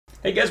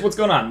Hey guys, what's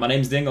going on? My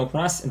name is Daniel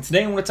Cross, and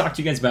today I want to talk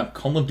to you guys about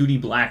Call of Duty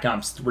Black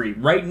Ops 3.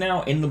 Right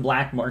now in the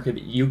black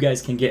market, you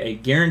guys can get a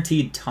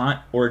guaranteed taunt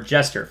or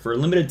gesture. For a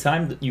limited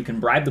time, you can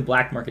bribe the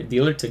black market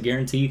dealer to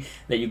guarantee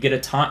that you get a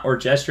taunt or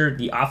gesture.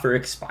 The offer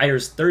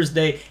expires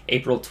Thursday,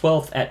 April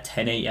 12th at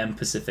 10 a.m.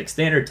 Pacific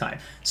Standard Time.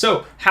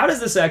 So how does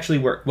this actually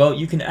work? Well,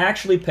 you can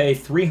actually pay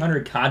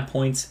 300 COD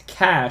points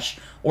cash,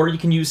 or you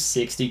can use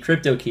 60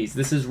 crypto keys.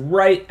 This is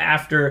right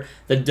after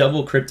the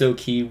double crypto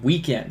key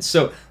weekend.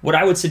 So what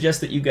I would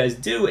suggest that you guys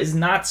do is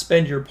not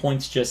spend your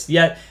points just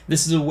yet.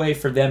 This is a way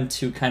for them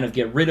to kind of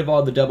get rid of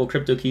all the double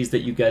crypto keys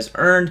that you guys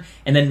earned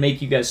and then make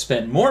you guys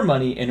spend more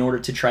money in order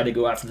to try to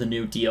go after the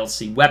new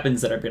DLC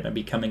weapons that are going to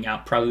be coming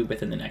out probably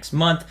within the next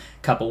month,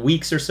 couple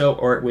weeks or so,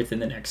 or within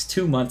the next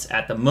 2 months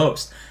at the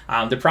most.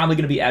 They're probably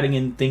going to be adding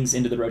in things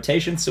into the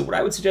rotation, so what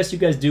I would suggest you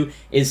guys do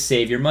is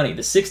save your money.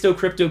 The 60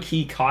 crypto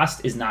key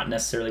cost is not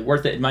necessarily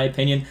worth it in my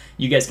opinion.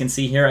 You guys can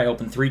see here I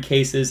opened 3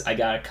 cases. I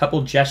got a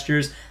couple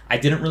gestures. I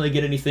didn't really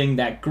get anything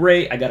that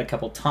great. I got a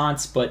couple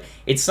taunts, but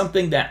it's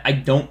something that I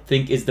don't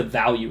think is the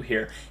value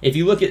here. If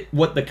you look at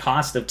what the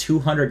cost of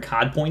 200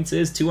 COD points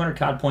is, 200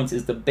 COD points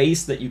is the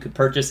base that you could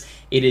purchase.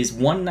 It is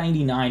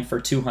 $199 for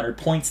 200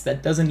 points.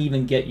 That doesn't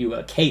even get you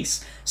a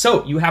case.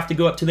 So you have to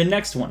go up to the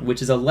next one,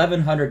 which is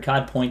 1100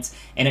 COD points,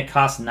 and it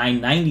costs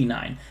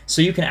 $999.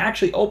 So you can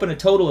actually open a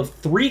total of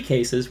 3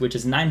 cases, which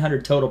is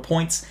 900 total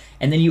points,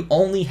 and then you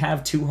only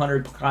have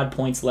 200 COD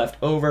points left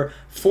over,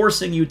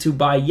 forcing you to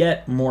buy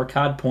yet more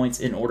COD points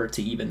in order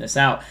to even this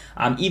out.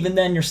 Even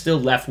then, you're still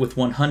left with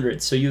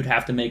 100, so you'd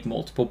have to make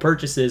multiple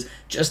purchases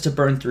just to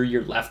burn through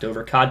your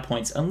leftover COD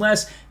points,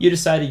 unless you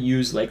decide to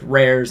use like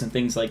rares and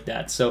things like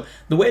that. So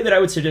the way that I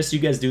would suggest you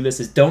guys do this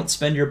is don't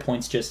spend your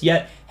points just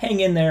yet. Hang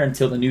in there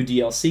until the new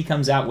DLC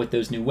comes out with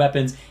those new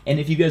weapons, and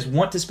if you guys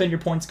want to spend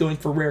your points going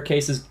for rare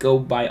cases, go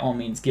by all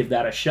means give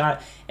that a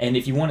shot. And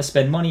if you want to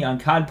spend money on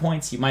COD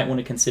points, you might want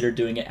to consider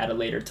doing it at a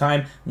later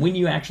time when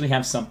you actually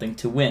have something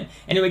to win.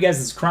 Anyway guys,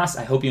 this is Cross.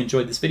 I hope you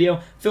enjoyed this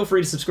video. Feel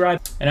free to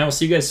subscribe, and I will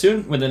see you guys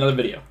soon with another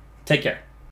video. Take care.